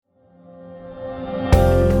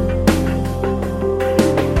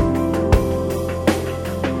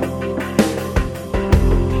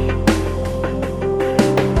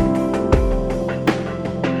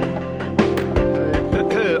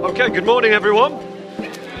Good morning, everyone.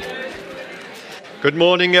 Good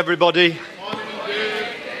morning, everybody.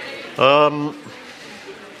 I'd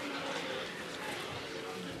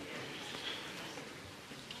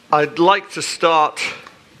like to start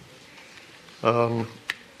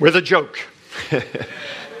with a joke.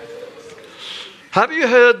 Have you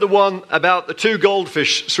heard the one about the two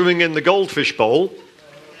goldfish swimming in the goldfish bowl?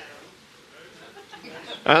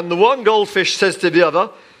 And the one goldfish says to the other,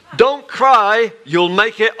 "Don't cry, you'll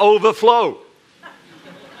make it overflow."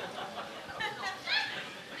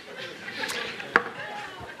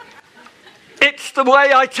 It's the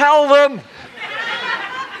way I tell them.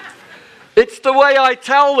 It's the way I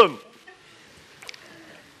tell them.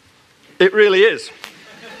 It really is.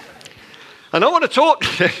 And I want to talk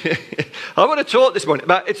this morning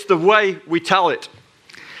about it's the way we tell it.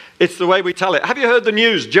 It's the way we tell it. Have you heard the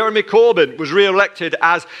news? Jeremy Corbyn was re-elected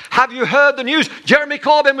as... Have you heard the news? Jeremy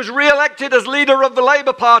Corbyn was re-elected as leader of the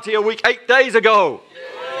Labour Party 8 days ago.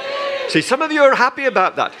 See, some of you are happy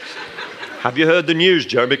about that. Have you heard the news?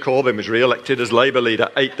 Jeremy Corbyn was re-elected as Labour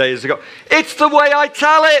leader 8 days ago. It's the way I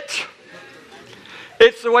tell it.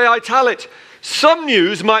 It's the way I tell it. Some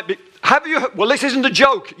news might be... Well, this isn't a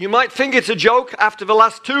joke. You might think it's a joke after the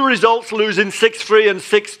last two results, losing 6-3 and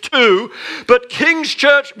 6-2. But King's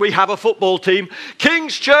Church, we have a football team.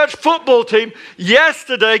 King's Church football team,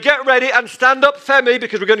 yesterday, get ready and stand up, Femi,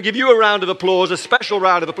 because we're going to give you a round of applause, a special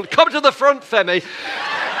round of applause. Come to the front, Femi.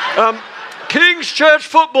 King's Church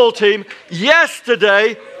football team,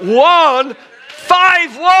 yesterday, won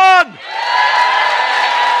 5-1.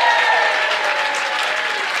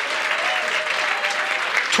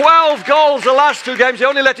 12 goals the last two games. They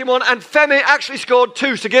only let him one, and Femi actually scored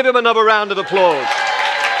 2, so give him another round of applause.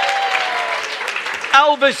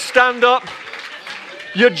 Elvis, stand up.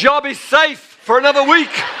 Your job is safe for another week.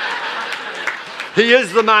 He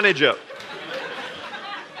is the manager.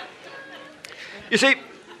 You see,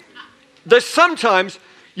 there's sometimes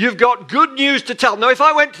you've got good news to tell. Now, if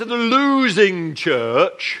I went to the losing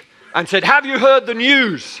church and said, "Have you heard the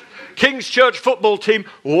news? King's Church football team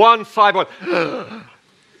won 5-1.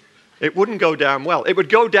 It wouldn't go down well. It would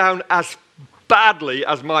go down as badly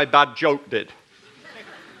as my bad joke did.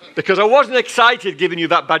 Because I wasn't excited giving you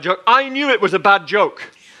that bad joke. I knew it was a bad joke.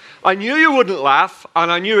 I knew you wouldn't laugh,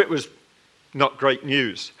 and I knew it was not great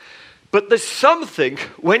news. But there's something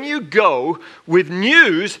when you go with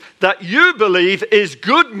news that you believe is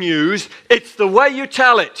good news, it's the way you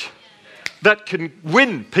tell it that can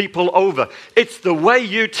win people over. It's the way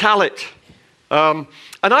you tell it. And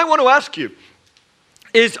I want to ask you,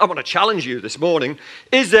 I want to challenge you this morning,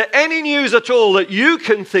 is there any news at all that you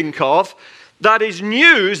can think of that is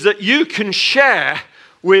news that you can share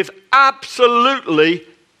with absolutely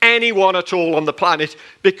anyone at all on the planet?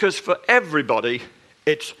 Because for everybody,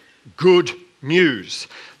 it's good news.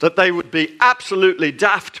 That they would be absolutely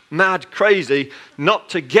daft, mad, crazy not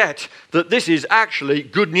to get that this is actually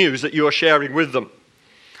good news that you're sharing with them.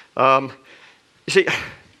 You see,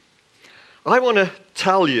 I want to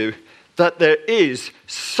tell you that there is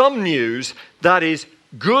some news that is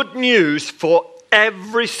good news for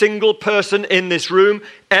every single person in this room,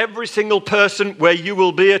 every single person where you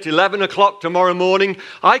will be at 11 o'clock tomorrow morning.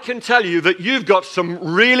 I can tell you that you've got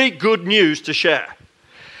some really good news to share.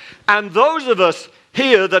 And those of us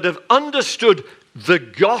here that have understood the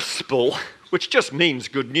gospel, which just means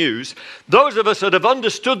good news, those of us that have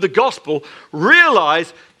understood the gospel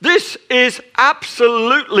realize this is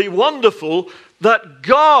absolutely wonderful, that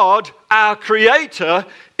God, our Creator,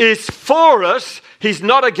 is for us. He's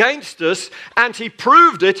not against us. And He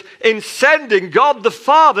proved it in sending God the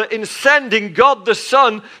Father, in sending God the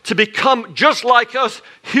Son to become just like us,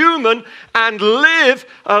 human, and live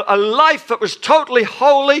a life that was totally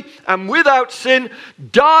holy and without sin,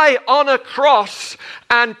 die on a cross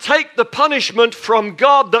and take the punishment from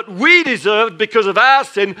God that we deserved because of our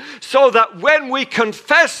sin, so that when we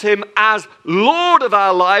confess Him as Lord of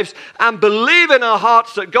our lives and believe in our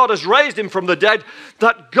hearts that God has raised Him from the dead,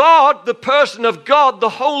 that God, the person of God, the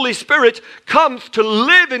Holy Spirit, comes to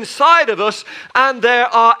live inside of us, and there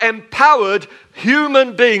are empowered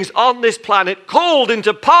human beings on this planet called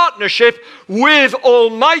into partnership with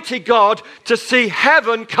Almighty God to see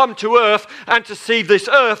heaven come to earth and to see this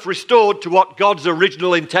earth restored to what God's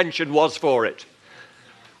original intention was for it.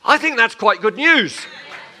 I think that's quite good news.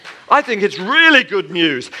 I think it's really good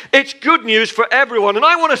news. It's good news for everyone. And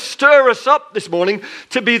I want to stir us up this morning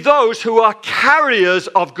to be those who are carriers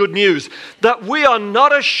of good news, that we are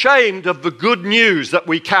not ashamed of the good news that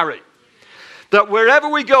we carry. That wherever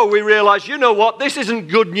we go, we realize, you know what, this isn't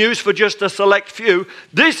good news for just a select few.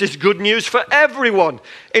 This is good news for everyone.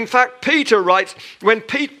 In fact, Peter writes, when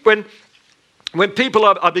when people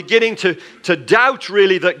are beginning to doubt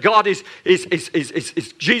really that God is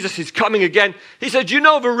Jesus is coming again, he said, do you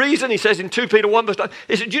know the reason? He says in 2 Peter 1 verse 9,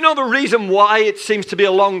 he said, do you know the reason why it seems to be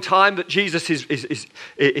a long time that Jesus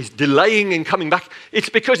is delaying in coming back? It's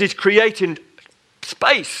because he's creating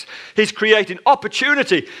space. He's creating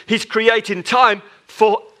opportunity. He's creating time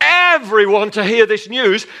for everyone to hear this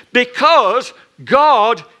news, because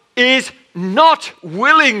God is not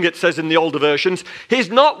willing, it says in the older versions, he's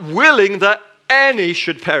not willing that any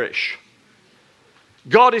should perish.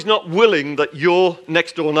 God is not willing that your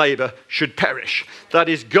next door neighbor should perish. That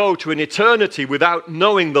is, go to an eternity without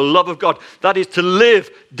knowing the love of God. That is to live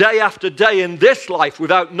day after day in this life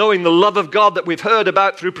without knowing the love of God that we've heard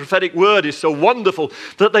about through prophetic word is so wonderful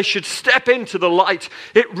that they should step into the light.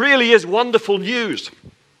 It really is wonderful news.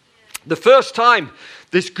 The first time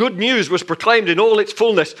this good news was proclaimed in all its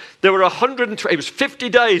fullness, there were it was 50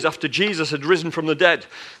 days after Jesus had risen from the dead.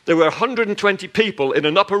 There were 120 people in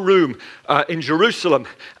an upper room in Jerusalem,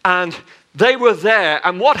 and they were there.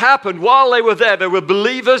 And what happened while they were there were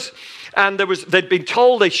believers, and they'd been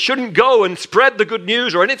told they shouldn't go and spread the good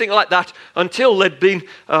news or anything like that until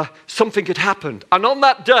something had happened. And on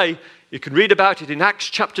that day, you can read about it in Acts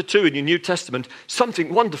chapter 2 in your New Testament.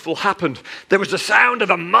 Something wonderful happened. There was the sound of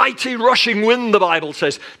a mighty rushing wind, the Bible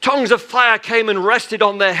says. Tongues of fire came and rested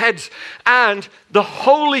on their heads. And the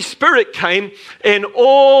Holy Spirit came in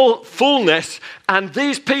all fullness. And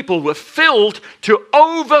these people were filled to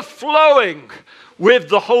overflowing with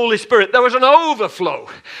the Holy Spirit. There was an overflow.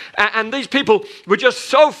 And these people were just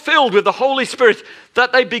so filled with the Holy Spirit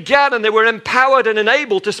that they began and they were empowered and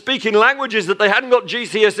enabled to speak in languages that they hadn't got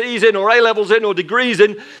GCSEs in or A-levels in or degrees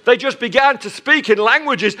in. They just began to speak in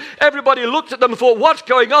languages. Everybody looked at them and thought, what's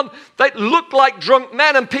going on? They looked like drunk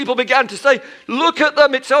men, and people began to say, look at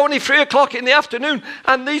them, it's only 3 o'clock in the afternoon,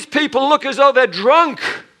 and these people look as though they're drunk.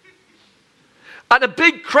 And a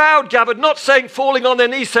big crowd gathered, not saying falling on their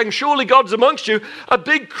knees, saying, surely God's amongst you. A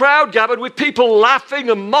big crowd gathered with people laughing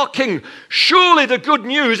and mocking. Surely the good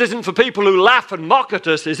news isn't for people who laugh and mock at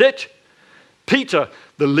us, is it? Peter,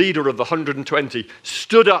 the leader of the 120,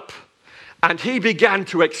 stood up and he began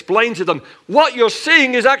to explain to them, what you're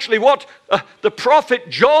seeing is actually what the prophet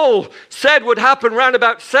Joel said would happen around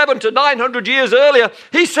about 700 to 900 years earlier.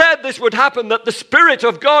 He said this would happen, that the Spirit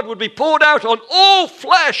of God would be poured out on all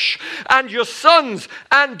flesh, and your sons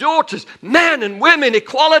and daughters, men and women,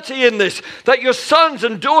 equality in this, that your sons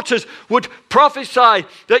and daughters would prophesy,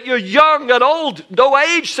 that your young and old, no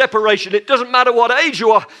age separation, it doesn't matter what age you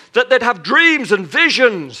are, that they'd have dreams and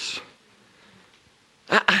visions.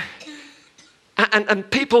 And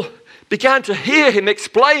people began to hear him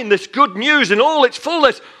explain this good news in all its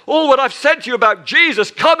fullness. All what I've said to you about Jesus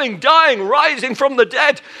coming, dying, rising from the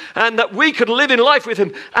dead, and that we could live in life with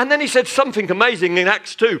him. And then he said something amazing in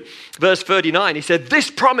Acts 2, verse 39. He said, this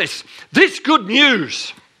promise, this good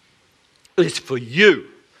news is for you,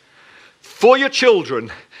 for your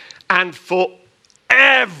children, and for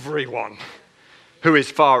everyone who is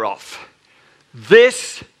far off.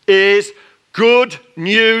 This is good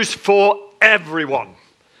news for everyone.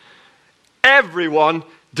 Everyone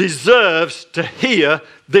deserves to hear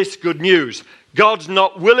this good news. God's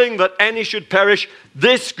not willing that any should perish.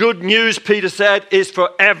 This good news, Peter said, is for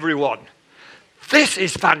everyone. This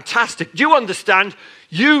is fantastic. Do you understand?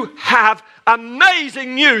 You have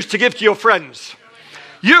amazing news to give to your friends.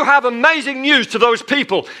 You have amazing news to those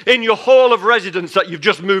people in your hall of residence that you've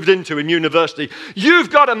just moved into in university.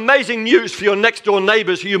 You've got amazing news for your next door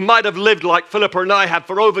neighbors who you might have lived like Philippa and I have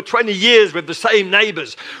for over 20 years with the same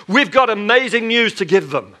neighbors. We've got amazing news to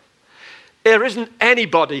give them. There isn't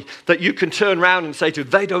anybody that you can turn around and say to,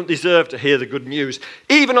 they don't deserve to hear the good news.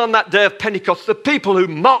 Even on that day of Pentecost, the people who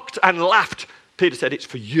mocked and laughed, Peter said, it's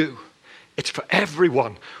for you. It's for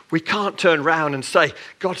everyone. We can't turn around and say,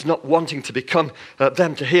 God's not wanting to become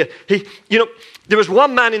them to hear. There was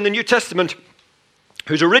one man in the New Testament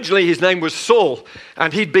whose originally his name was Saul,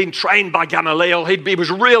 and he'd been trained by Gamaliel. He was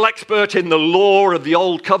a real expert in the law of the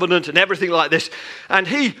Old Covenant and everything like this. And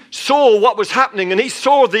he saw what was happening, and he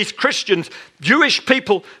saw these Christians, Jewish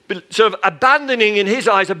people, sort of abandoning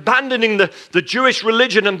the Jewish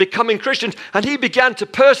religion and becoming Christians. And he began to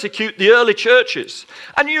persecute the early churches.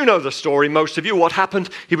 And you know the story, most of you, what happened.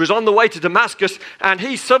 He was on the way to Damascus, and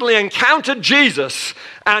he suddenly encountered Jesus,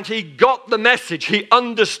 and he got the message. He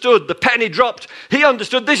understood. The penny dropped. He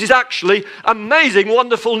understood this is actually amazing,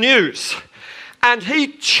 wonderful news. And he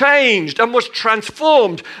changed and was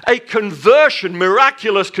transformed. A conversion,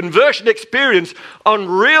 miraculous conversion experience on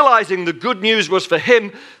realizing the good news was for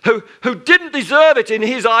him who didn't deserve it in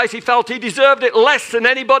his eyes. He felt he deserved it less than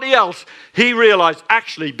anybody else. He realized,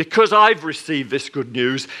 actually, because I've received this good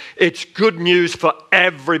news, it's good news for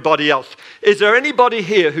everybody else. Is there anybody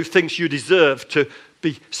here who thinks you deserve to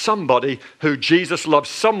be somebody who Jesus loves,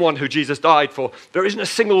 someone who Jesus died for? There isn't a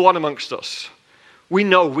single one amongst us. We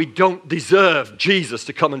know we don't deserve Jesus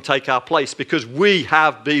to come and take our place because we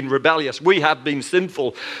have been rebellious, we have been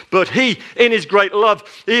sinful. But he, in his great love,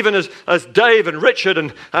 even as Dave and Richard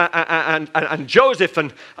and Joseph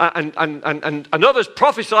and others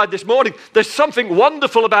prophesied this morning, there's something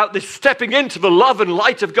wonderful about this stepping into the love and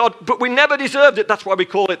light of God, but we never deserved it. That's why we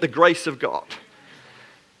call it the grace of God.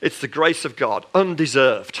 It's the grace of God,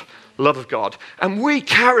 undeserved love of God. And we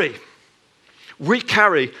carry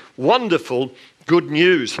wonderful good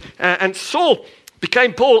news. And Saul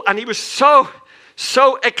became Paul, and he was so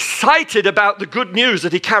excited about the good news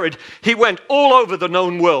that he carried. He went all over the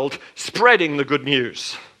known world spreading the good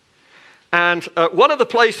news. And one of the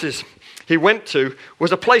places he went to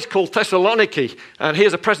was a place called Thessaloniki. And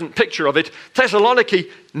here's a present picture of it. Thessaloniki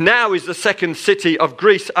now is the second city of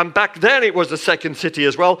Greece. And back then it was the second city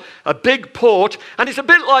as well. A big port. And it's a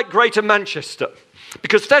bit like Greater Manchester.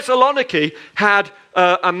 Because Thessaloniki had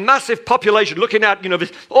a massive population, looking at,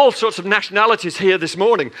 all sorts of nationalities here this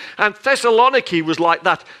morning. And Thessaloniki was like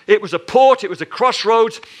that. It was a port, it was a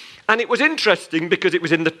crossroads. And it was interesting because it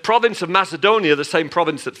was in the province of Macedonia, the same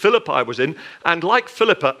province that Philippi was in. And like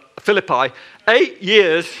Philippi, 8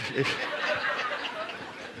 years...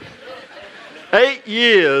 8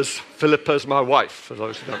 years, Philippa's my wife, for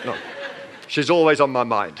those who don't know. She's always on my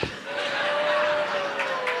mind.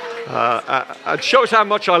 It shows how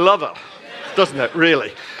much I love her, doesn't it,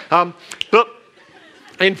 really? But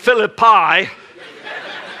in Philippi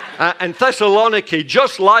and Thessaloniki,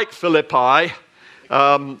 just like Philippi,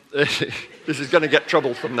 this is going to get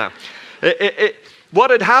trouble from now.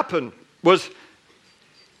 What had happened was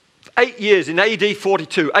 8 years, in AD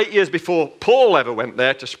 42, 8 years before Paul ever went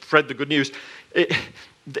there to spread the good news,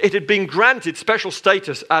 it had been granted special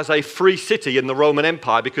status as a free city in the Roman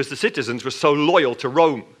Empire because the citizens were so loyal to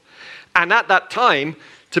Rome. And at that time,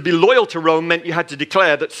 to be loyal to Rome meant you had to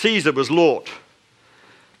declare that Caesar was Lord.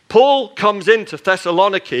 Paul comes into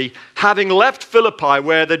Thessaloniki, having left Philippi,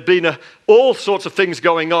 where there'd been all sorts of things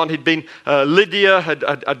going on. He'd been, Lydia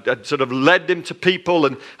had sort of led him to people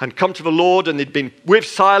and come to the Lord, and he'd been with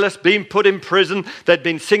Silas, being put in prison. They'd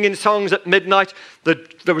been singing songs at midnight.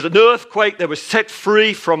 There was an earthquake. They were set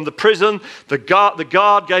free from the prison. The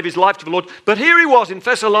guard gave his life to the Lord. But here he was in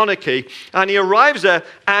Thessaloniki, and he arrives there,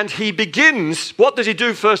 and he begins. What does he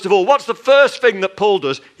do first of all? What's the first thing that Paul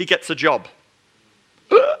does? He gets a job.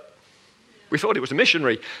 We thought he was a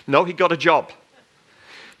missionary. No, he got a job.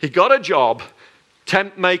 He got a job,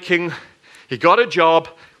 tent making. He got a job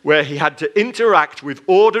where he had to interact with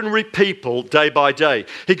ordinary people day by day.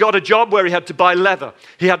 He got a job where he had to buy leather.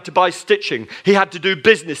 He had to buy stitching. He had to do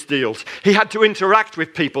business deals. He had to interact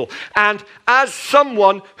with people. And as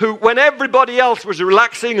someone who, when everybody else was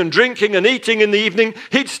relaxing and drinking and eating in the evening,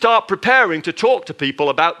 he'd start preparing to talk to people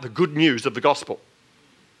about the good news of the gospel.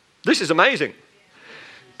 This is amazing.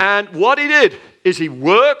 And what he did is he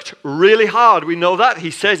worked really hard. We know that. He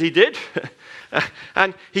says he did.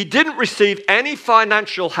 And he didn't receive any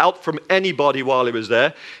financial help from anybody while he was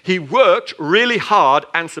there. He worked really hard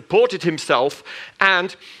and supported himself.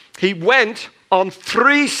 And he went on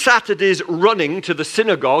 3 Saturdays running to the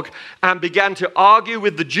synagogue and began to argue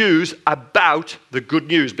with the Jews about the good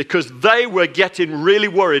news because they were getting really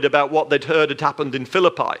worried about what they'd heard had happened in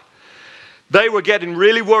Philippi. They were getting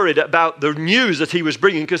really worried about the news that he was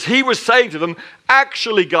bringing because he was saying to them,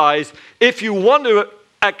 actually, guys, if you want to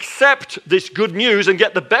accept this good news and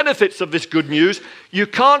get the benefits of this good news, you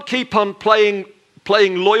can't keep on playing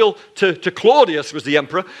loyal to Claudius, was the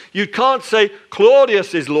emperor. You can't say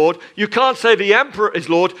Claudius is Lord. You can't say the emperor is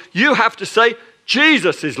Lord. You have to say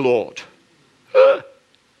Jesus is Lord.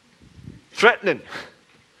 Threatening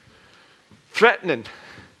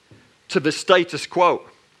to the status quo.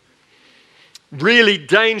 Really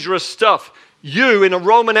dangerous stuff. You in a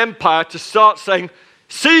Roman Empire to start saying,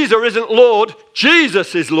 Caesar isn't Lord,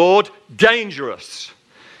 Jesus is Lord, dangerous.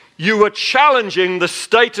 You were challenging the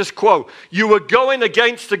status quo. You were going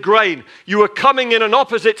against the grain. You were coming in an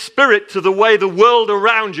opposite spirit to the way the world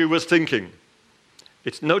around you was thinking.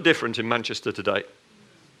 It's no different in Manchester today.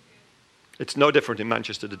 It's no different in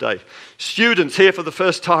Manchester today. Students here for the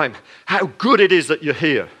first time, how good it is that you're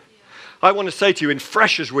here. I want to say to you in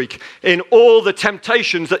Freshers Week, in all the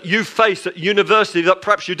temptations that you face at university that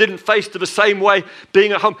perhaps you didn't face to the same way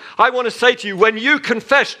being at home, I want to say to you, when you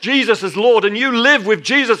confess Jesus as Lord and you live with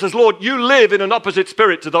Jesus as Lord, you live in an opposite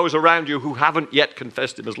spirit to those around you who haven't yet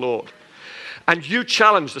confessed him as Lord. And you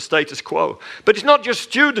challenge the status quo. But it's not just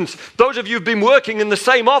students. Those of you who've been working in the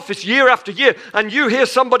same office year after year, and you hear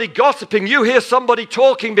somebody gossiping, you hear somebody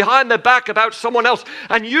talking behind their back about someone else,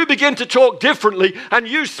 and you begin to talk differently, and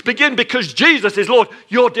you begin, because Jesus is Lord,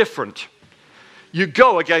 you're different. You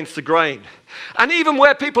go against the grain. And even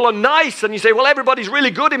where people are nice, and you say, well, everybody's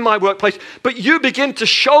really good in my workplace, but you begin to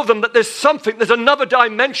show them that there's another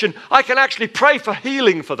dimension. I can actually pray for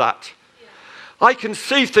healing for that. I can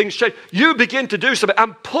see things change. You begin to do something.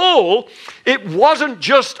 And Paul, it wasn't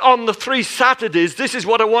just on the 3 Saturdays. This is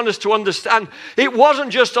what I want us to understand. It wasn't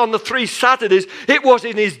just on the 3 Saturdays. It was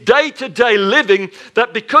in his day-to-day living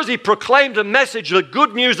that because he proclaimed a message, the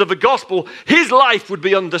good news of the gospel, his life would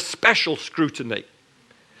be under special scrutiny.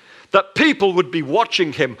 That people would be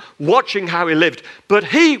watching him, watching how he lived. But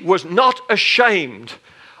he was not ashamed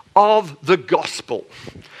of the gospel.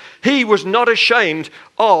 He was not ashamed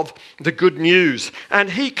of the good news.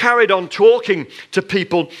 And he carried on talking to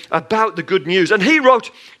people about the good news. And he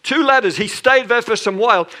wrote 2 letters. He stayed there for some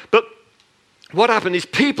while. But what happened is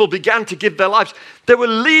people began to give their lives. There were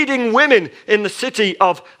leading women in the city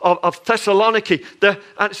of Thessaloniki.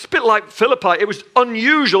 And it's a bit like Philippi. It was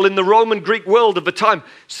unusual in the Roman Greek world of the time.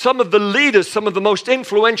 Some of the leaders, some of the most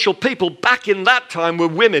influential people back in that time were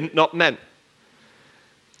women, not men.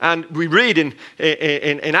 And we read in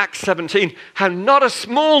Acts 17 how not a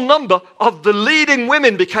small number of the leading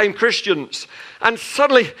women became Christians. And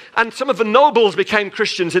suddenly, and some of the nobles became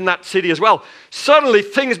Christians in that city as well. Suddenly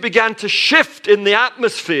things began to shift in the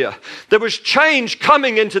atmosphere. There was change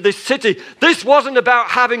coming into this city. This wasn't about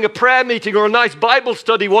having a prayer meeting or a nice Bible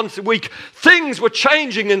study once a week. Things were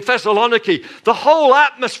changing in Thessaloniki. The whole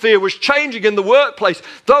atmosphere was changing in the workplace.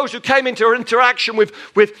 Those who came into interaction with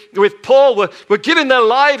Paul were giving their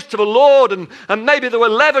lives to the Lord, and maybe there were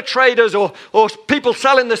leather traders or people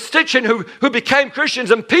selling the stitching who became Christians,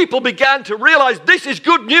 and people began to realize this is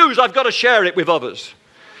good news, I've got to share it with others.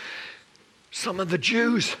 Some of the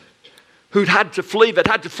Jews who'd had to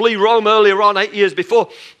flee Rome earlier on, 8 years before,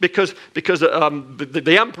 because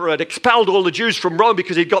the emperor had expelled all the Jews from Rome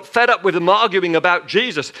because he'd got fed up with them arguing about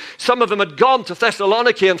Jesus. Some of them had gone to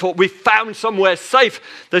Thessaloniki and thought, we've found somewhere safe.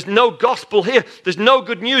 There's no gospel here. There's no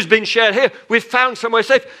good news being shared here. We've found somewhere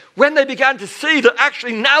safe. When they began to see that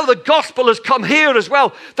actually now the gospel has come here as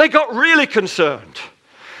well, they got really concerned.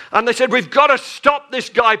 And they said, we've got to stop this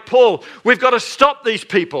guy Paul. We've got to stop these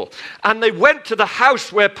people. And they went to the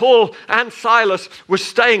house where Paul and Silas were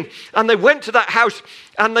staying. And they went to that house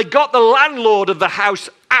and they got the landlord of the house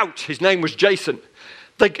out. His name was Jason.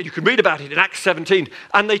 You can read about it in Acts 17.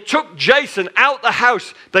 And they took Jason out the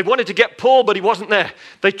house. They wanted to get Paul, but he wasn't there.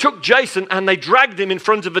 They took Jason and they dragged him in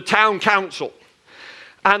front of the town council.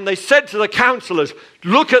 And they said to the councillors,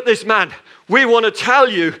 look at this man. We want to tell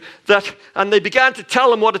you that, and they began to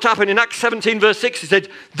tell them what had happened. In Acts 17 verse 6, he said,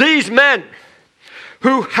 these men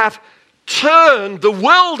who have turned the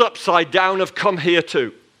world upside down have come here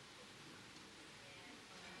too.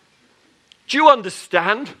 Do you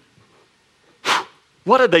understand?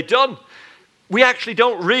 What had they done? We actually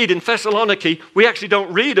don't read in Thessaloniki, we actually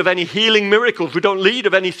don't read of any healing miracles. We don't read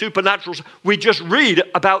of any supernaturals. We just read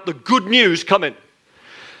about the good news coming.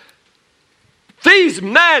 These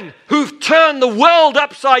men who've turned the world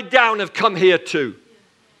upside down have come here too.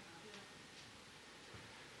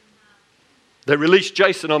 They released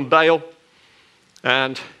Jason on bail,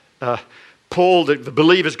 and Paul, the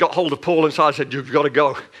believers got hold of Paul and Silas and said, you've got to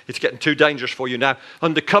go. It's getting too dangerous for you now.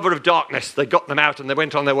 Under cover of darkness, they got them out and they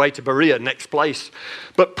went on their way to Berea, next place.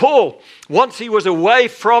 But Paul, once he was away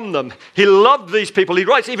from them, he loved these people. He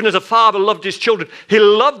writes, even as a father loved his children, he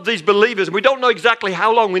loved these believers. And we don't know exactly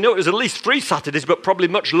how long. We know it was at least 3 Saturdays, but probably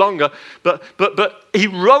much longer. But he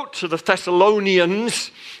wrote to the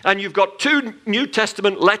Thessalonians, and you've got 2 New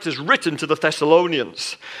Testament letters written to the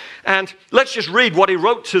Thessalonians. And let's just read what he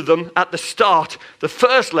wrote to them at the start. The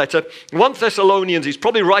first letter, 1 Thessalonians, he's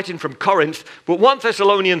probably writing from Corinth, but 1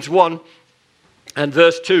 Thessalonians 1 and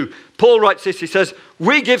verse 2. Paul writes this, he says,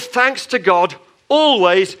 we give thanks to God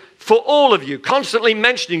always for all of you, constantly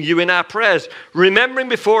mentioning you in our prayers, remembering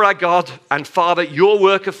before our God and Father your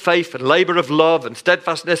work of faith and labor of love and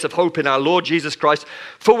steadfastness of hope in our Lord Jesus Christ.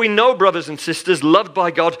 For we know, brothers and sisters, loved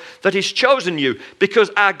by God, that he's chosen you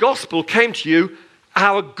because our gospel came to you.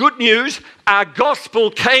 Our good news, our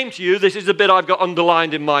gospel came to you. This is the bit I've got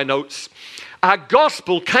underlined in my notes. Our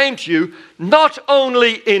gospel came to you not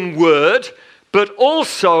only in word, but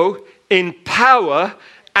also in power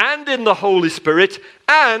and in the Holy Spirit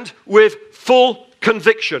and with full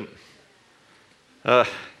conviction.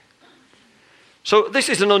 So this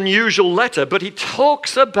is an unusual letter, but he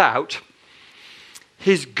talks about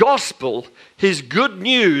his gospel, his good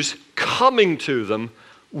news coming to them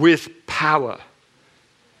with power.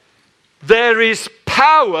 There is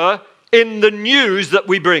power in the news that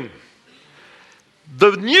we bring.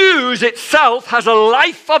 The news itself has a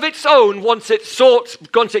life of its own once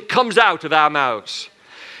it comes out of our mouths.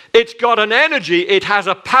 It's got an energy, it has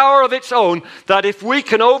a power of its own that if we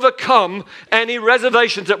can overcome any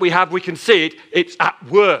reservations that we have, we can see it. It's at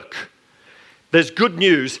work. There's good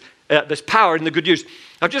news. There's power in the good news.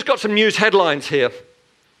 I've just got some news headlines here.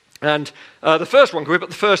 And the first one, can we put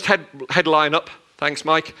the first headline up? Thanks,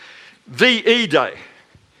 Mike. VE Day.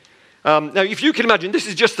 Now, if you can imagine, this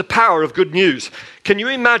is just the power of good news. Can you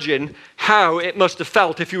imagine how it must have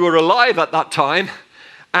felt if you were alive at that time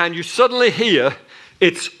and you suddenly hear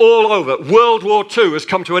it's all over. World War II has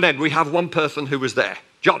come to an end. We have one person who was there.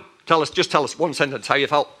 John, just tell us one sentence how you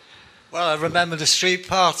felt. Well, I remember the street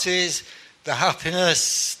parties, the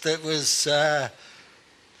happiness that was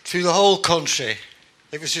through the whole country.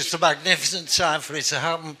 It was just a magnificent time for it to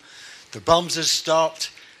happen. The bombs had stopped.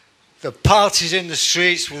 The parties in the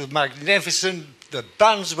streets were magnificent. The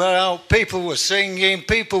bands were out. People were singing.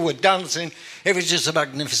 People were dancing. It was just a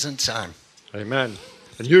magnificent time. Amen.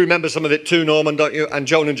 And you remember some of it too, Norman, don't you? And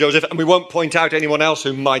Joan and Joseph. And we won't point out anyone else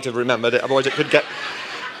who might have remembered it. Otherwise it could get...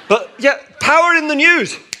 But yeah, power in the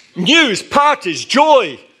news. News, parties,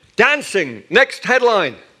 joy, dancing. Next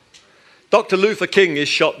headline. Dr. Luther King is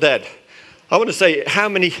shot dead. I want to say how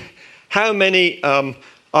many of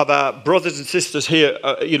our brothers and sisters here,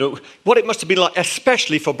 what it must have been like,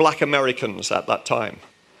 especially for black Americans at that time.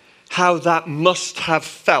 How that must have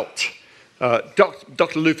felt.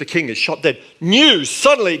 Dr. Luther King is shot dead. News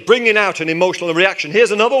suddenly bringing out an emotional reaction.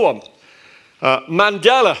 Here's another one.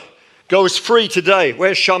 Mandela goes free today.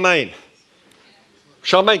 Where's Charmaine?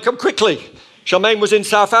 Charmaine, come quickly. Charmaine was in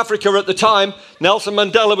South Africa at the time. Nelson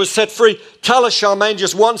Mandela was set free. Tell us, Charmaine,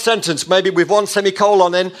 just one sentence, maybe with one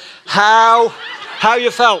semicolon in, how you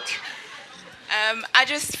felt. I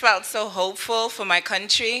just felt so hopeful for my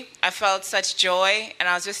country. I felt such joy, and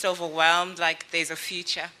I was just overwhelmed, like there's a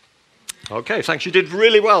future. Okay, thanks. You did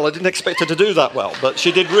really well. I didn't expect her to do that well, but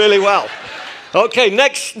she did really well. Okay,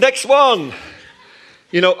 next one.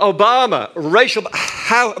 Obama, racial...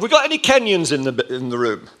 Have we got any Kenyans in the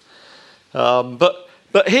room?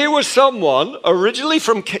 But here was someone originally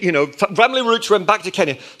from, family roots went back to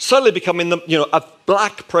Kenya, suddenly becoming a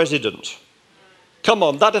black president. Come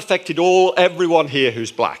on, that affected everyone here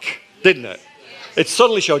who's black, didn't it? It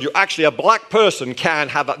suddenly showed you actually a black person can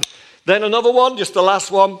have that. Then another one, just the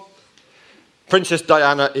last one. Princess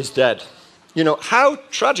Diana is dead. How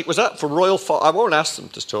tragic was that for royal family? I won't ask them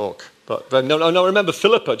to talk. But no, I remember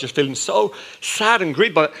Philippa just feeling so sad and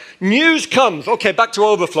grieved by it. News comes. Okay, back to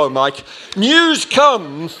overflow, Mike. News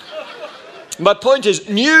comes. My point is,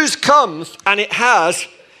 news comes and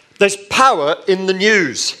there's power in the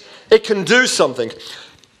news. It can do something.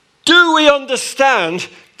 Do we understand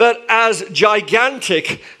that as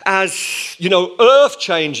gigantic as,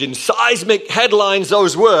 earth-changing, seismic headlines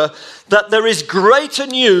those were, that there is greater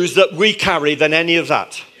news that we carry than any of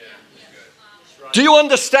that? Do you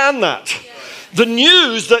understand that? The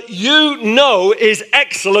news that you know is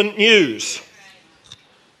excellent news.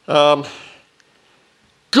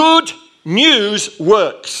 Good news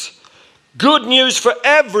works. Good news for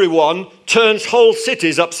everyone turns whole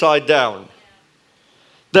cities upside down.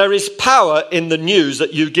 There is power in the news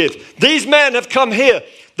that you give. These men have come here.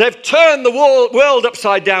 They've turned the world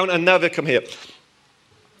upside down and now they've come here.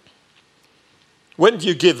 When do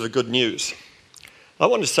you give the good news? I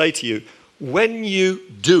want to say to you, when you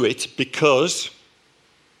do it because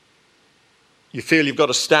you feel you've got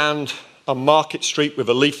to stand on Market Street with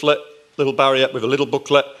a leaflet, little barrier with a little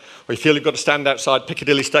booklet, or you feel you've got to stand outside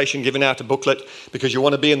Piccadilly Station giving out a booklet because you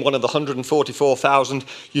want to be in one of the 144,000.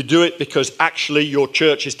 You do it because actually your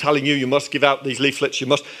church is telling you must give out these leaflets. You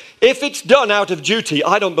must. If it's done out of duty,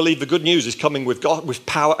 I don't believe the good news is coming with God, with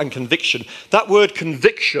power and conviction. That word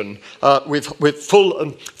conviction, with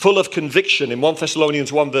full of conviction in 1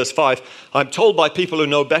 Thessalonians 1 verse 5, I'm told by people who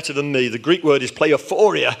know better than me, the Greek word is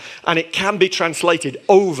pleiophoria, and it can be translated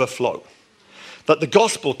overflow. That the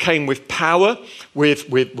gospel came with power, with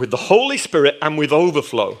the Holy Spirit, and with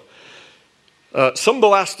overflow.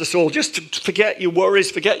 Sambo asked us all, just to forget your worries,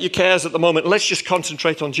 forget your cares at the moment, let's just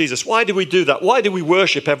concentrate on Jesus. Why do we do that? Why do we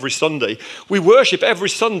worship every Sunday? We worship every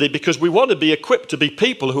Sunday because we want to be equipped to be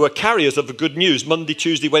people who are carriers of the good news, Monday,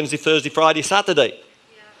 Tuesday, Wednesday, Thursday, Friday, Saturday.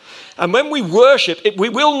 And when we worship, we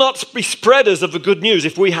will not be spreaders of the good news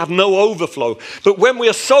if we have no overflow. But when we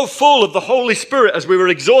are so full of the Holy Spirit, as we were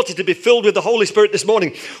exhorted to be filled with the Holy Spirit this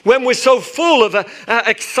morning, when we're so full of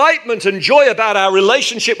excitement and joy about our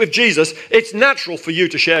relationship with Jesus, it's natural for you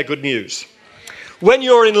to share good news. When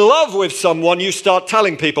you're in love with someone, you start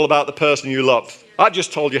telling people about the person you love. I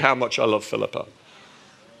just told you how much I love Philippa.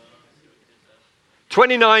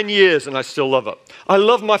 29 years and I still love her. I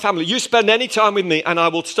love my family. You spend any time with me and I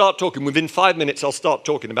will start talking. Within 5 minutes, I'll start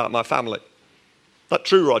talking about my family. That's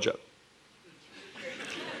true, Roger.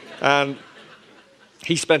 And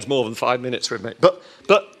he spends more than 5 minutes with me. But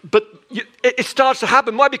it starts to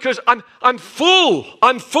happen. Why? Because I'm full.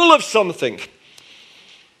 I'm full of something.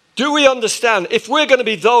 Do we understand? If we're going to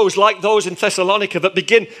be those like those in Thessalonica that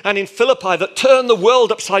begin, and in Philippi that turn the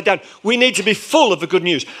world upside down, we need to be full of the good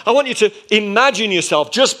news. I want you to imagine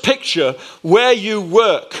yourself, just picture where you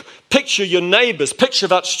work. Picture your neighbours, picture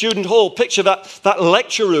that student hall, picture that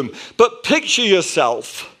lecture room. But picture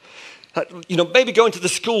yourself, maybe going to the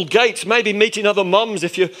school gates, maybe meeting other mums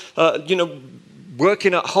if you're,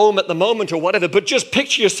 working at home at the moment or whatever. But just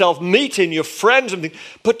picture yourself meeting your friends,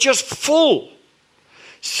 but just full.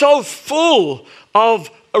 So full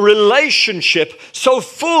of a relationship, so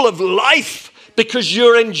full of life, because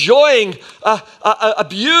you're enjoying a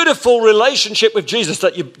beautiful relationship with Jesus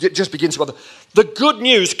that it just begins to. The good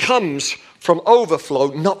news comes from overflow,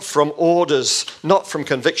 not from orders, not from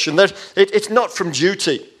conviction. It's not from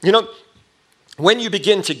duty. When you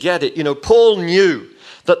begin to get it, Paul knew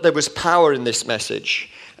that there was power in this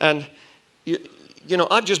message. And,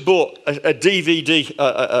 I've just bought a DVD,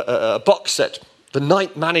 a box set. The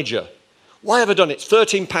Night Manager. Why have I done it? It's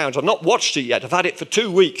 £13. I've not watched it yet. I've had it for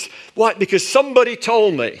 2 weeks. Why? Because somebody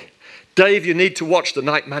told me, Dave, you need to watch The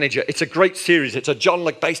Night Manager. It's a great series. It's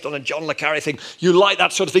based on a John le Carre thing. You like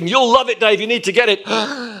that sort of thing. You'll love it, Dave. You need to get it.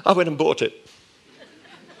 I went and bought it.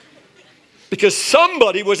 Because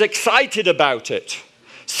somebody was excited about it.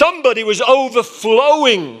 Somebody was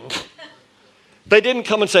overflowing. They didn't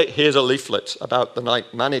come and say, here's a leaflet about The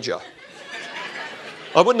Night Manager.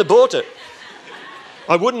 I wouldn't have bought it.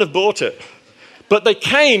 I wouldn't have bought it. But they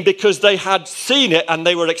came because they had seen it and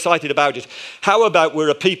they were excited about it. How about we're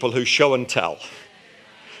a people who show and tell?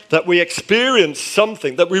 That we experience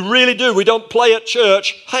something that we really do. We don't play at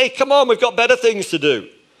church. Hey, come on, we've got better things to do.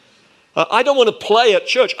 I don't want to play at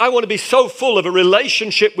church. I want to be so full of a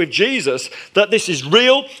relationship with Jesus that this is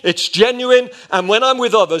real, it's genuine, and when I'm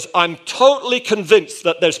with others, I'm totally convinced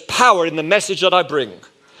that there's power in the message that I bring.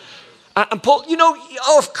 And Paul,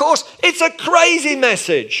 of course, it's a crazy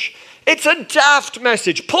message. It's a daft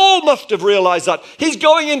message. Paul must have realized that. He's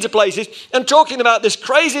going into places and talking about this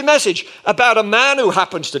crazy message about a man who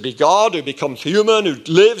happens to be God, who becomes human, who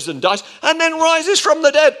lives and dies, and then rises from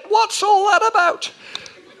the dead. What's all that about?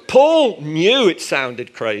 Paul knew it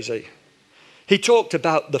sounded crazy. He talked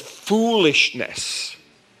about the foolishness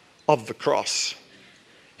of the cross.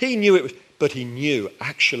 He knew it was, but he knew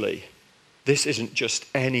actually this isn't just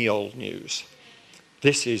any old news.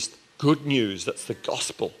 This is good news. That's the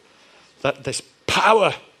gospel. That there's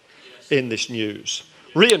power in this news.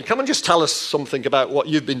 Rian, come and just tell us something about what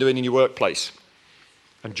you've been doing in your workplace.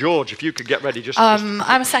 And George, if you could get ready,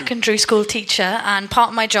 I'm a secondary school teacher, and part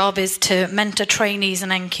of my job is to mentor trainees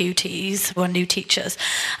and NQTs who are new teachers.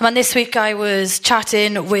 And this week I was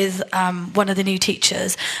chatting with one of the new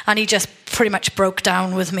teachers, and he just pretty much broke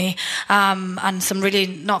down with me, and some really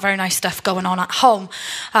not very nice stuff going on at home.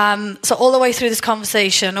 So all the way through this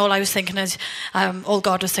conversation, all I was thinking is, all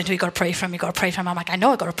God was saying to me, you've got to pray for him, you've got to pray for him. I'm like, I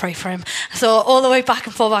know I've got to pray for him. So all the way back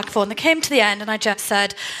and forth, and it came to the end, and I just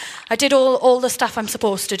said, I did all the stuff I'm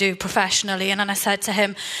supposed to do professionally, and then I said to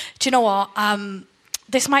him, do you know what,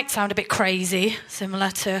 this might sound a bit crazy,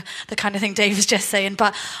 similar to the kind of thing Dave was just saying,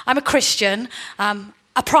 but I'm a Christian,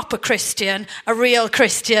 a proper Christian, a real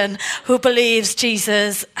Christian who believes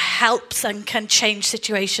Jesus helps and can change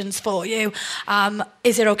situations for you.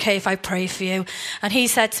 Is it okay if I pray for you? And he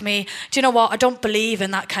said to me, do you know what? I don't believe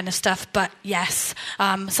in that kind of stuff, but yes.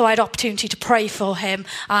 So I had opportunity to pray for him,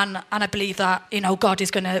 and I believe that, God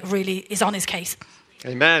is is on his case.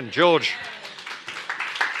 Amen. George.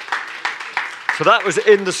 So that was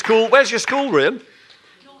in the school. Where's your school, Rian?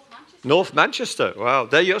 North Manchester. Wow.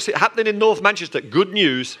 There you see it happening in North Manchester. Good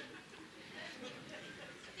news.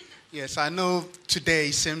 Yes, I know today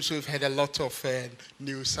seems we've had a lot of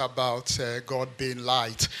news about God being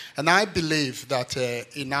light. And I believe that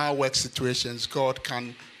in our work situations, God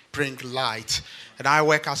can bring light. And I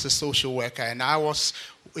work as a social worker, and I was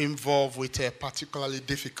involved with a particularly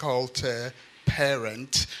difficult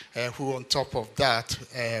parent who on top of that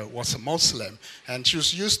was a Muslim. And she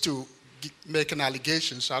was used to make an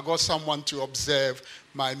allegation. So I got someone to observe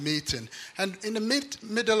my meeting. And in the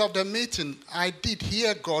middle of the meeting, I did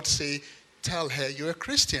hear God say, tell her you're a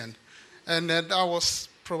Christian. And that was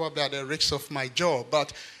probably at the risk of my job.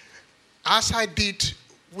 But as I did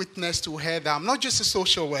witness to her that I'm not just a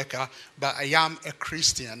social worker, but I am a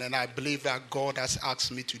Christian, and I believe that God has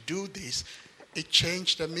asked me to do this, it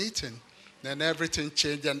changed the meeting. Then everything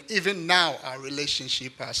changed, and even now our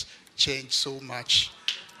relationship has changed so much.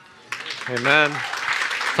 Amen.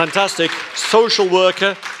 Fantastic. Social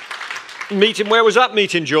worker meeting. Where was that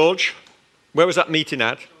meeting, George? Where was that meeting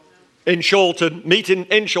at? In Sholton. Meeting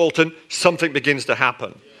in Sholton. Something begins to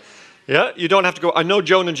happen. Yeah, you don't have to go. I know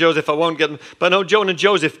Joan and Joseph, I won't get them, but I know Joan and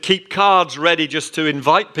Joseph keep cards ready just to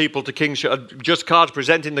invite people to King's Church, just cards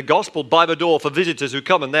presenting the gospel by the door for visitors who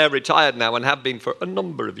come, and they're retired now and have been for a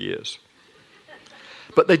number of years.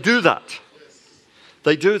 But they do that.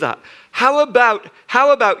 They do that. How about,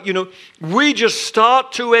 we just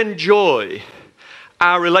start to enjoy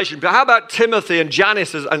our relationship. How about Timothy and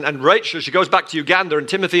Janice and Rachel? She goes back to Uganda, and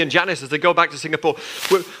Timothy and Janice as they go back to Singapore.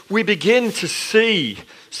 We begin to see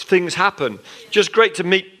things happen. Just great to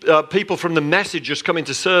meet people from the Message just coming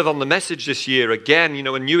to serve on the Message this year again,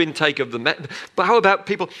 a new intake of the But how about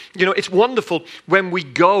people, it's wonderful when we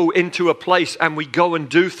go into a place and we go and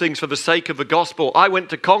do things for the sake of the gospel. I went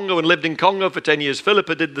to Congo and lived in Congo for 10 years.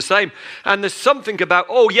 Philippa did the same. And there's something about,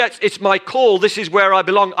 yes, it's my call. This is where I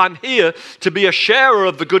belong. I'm here to be a sharer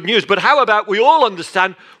of the good news. But how about we all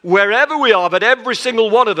understand wherever we are, that every single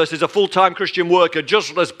one of us is a full-time Christian worker,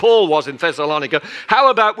 just as Paul was in Thessalonica. How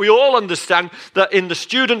about we all understand that in the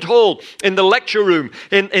student hall, in the lecture room,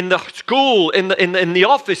 in the school, in the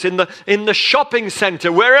office, in the shopping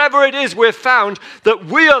center, wherever it is we're found, that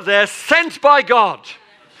we are there sent by God.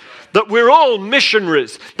 That we're all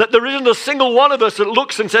missionaries, that there isn't a single one of us that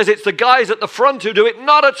looks and says it's the guys at the front who do it.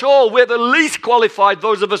 Not at all. We're the least qualified,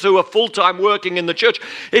 those of us who are full-time working in the church.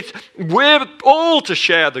 We're all to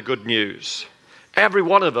share the good news. Every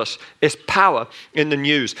one of us is power in the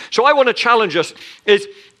news. So I want to challenge us is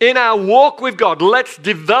in our walk with God, let's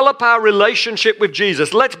develop our relationship with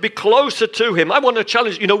Jesus. Let's be closer to him. I want to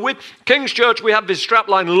challenge, with King's Church, we have this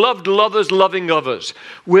strapline, loved lovers, loving others.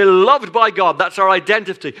 We're loved by God. That's our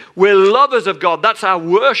identity. We're lovers of God. That's our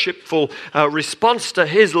worshipful response to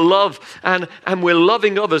his love. And we're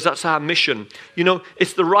loving others. That's our mission.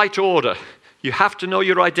 It's the right order. You have to know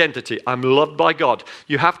your identity. I'm loved by God.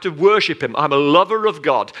 You have to worship him. I'm a lover of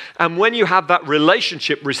God. And when you have that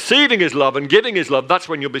relationship, receiving his love and giving his love, that's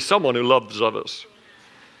when you'll be someone who loves others.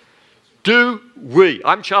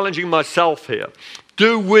 I'm challenging myself here,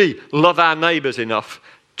 do we love our neighbors enough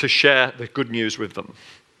to share the good news with them?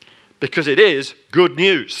 Because it is good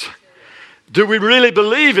news. Do we really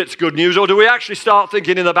believe it's good news, or do we actually start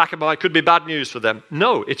thinking in the back of my mind, it could be bad news for them?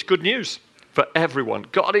 No, it's good news. For everyone.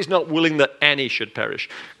 God is not willing that any should perish.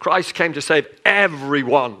 Christ came to save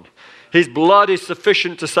everyone. His blood is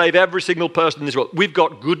sufficient to save every single person in this world. We've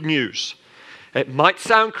got good news. It might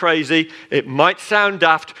sound crazy. It might sound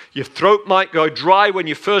daft. Your throat might go dry when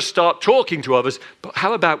you first start talking to others. But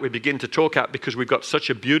how about we begin to talk out because we've got such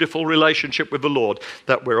a beautiful relationship with the Lord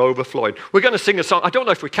that we're overflowing. We're going to sing a song. I don't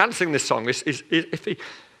know if we can sing this song.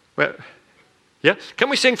 Yeah? Can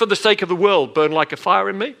we sing For the Sake of the World, Burn Like a Fire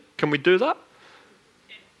in Me? Can we do that?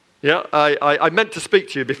 Yeah, I meant to speak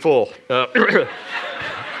to you before.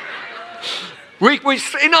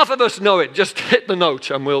 Enough of us know it. Just hit the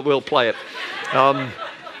note and we'll play it. But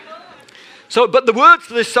the words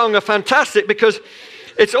to this song are fantastic because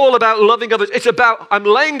it's all about loving others. It's about, I'm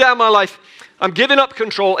laying down my life. I'm giving up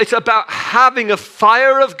control. It's about having a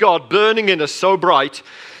fire of God burning in us so bright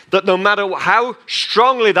that no matter how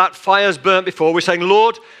strongly that fire's burnt before, we're saying,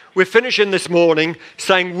 Lord, we're finishing this morning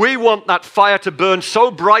saying we want that fire to burn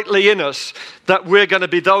so brightly in us that we're going to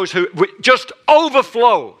be those who just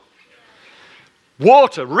overflow.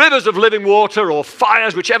 Water, rivers of living water or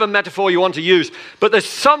fires, whichever metaphor you want to use. But there's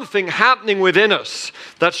something happening within us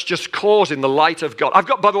that's just causing the light of God.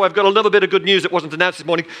 By the way, I've got another bit of good news that wasn't announced this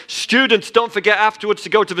morning. Students, don't forget afterwards to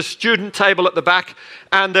go to the student table at the back.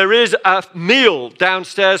 And there is a meal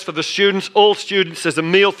downstairs for the students. All students, there's a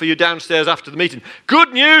meal for you downstairs after the meeting.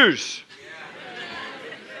 Good news.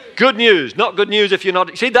 Good news. Not good news if you're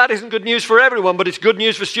not. See, that isn't good news for everyone, but it's good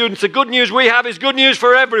news for students. The good news we have is good news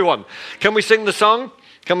for everyone. Can we sing the song?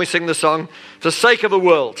 Can we sing the song? For the sake of the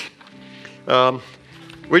world.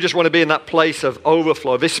 We just want to be in that place of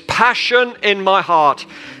overflow. This passion in my heart.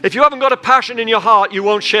 If you haven't got a passion in your heart, you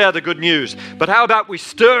won't share the good news. But how about we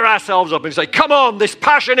stir ourselves up and say, come on, this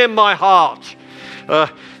passion in my heart.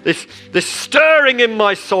 this stirring in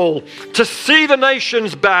my soul to see the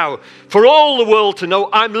nations bow, for all the world to know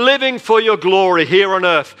I'm living for your glory here on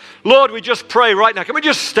earth. Lord, we just pray right now. Can we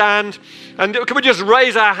just stand and can we just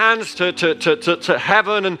raise our hands to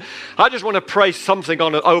heaven? And I just want to pray something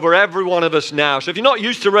over every one of us now. So if you're not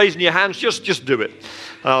used to raising your hands, just do it.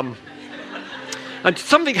 And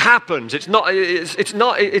something happens.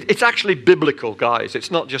 It's actually biblical, guys.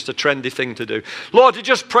 It's not just a trendy thing to do. Lord, you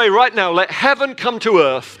just pray right now, let heaven come to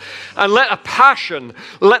earth and let the passion,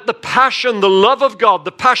 the love of God,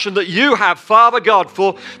 the passion that you have, Father God,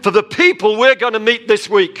 for the people we're going to meet this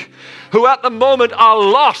week, who at the moment are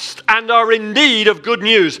lost and are in need of good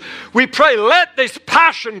news. We pray, let this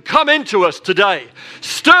passion come into us today.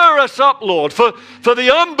 Stir us up, Lord, for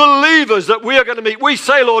the unbelievers that we are going to meet. We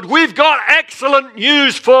say, Lord, we've got excellent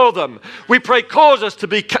news for them. We pray, cause us to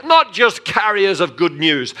be not just carriers of good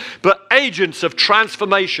news, but agents of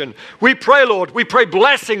transformation. We pray, Lord, we pray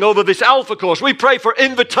blessing over this Alpha course. We pray for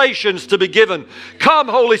invitations to be given. Come,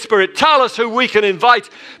 Holy Spirit, tell us who we can invite.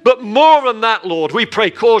 But more than that, Lord, we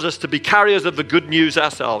pray, cause us to be carriers of the good news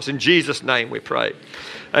ourselves. In Jesus' name we pray.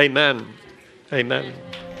 Amen. Amen.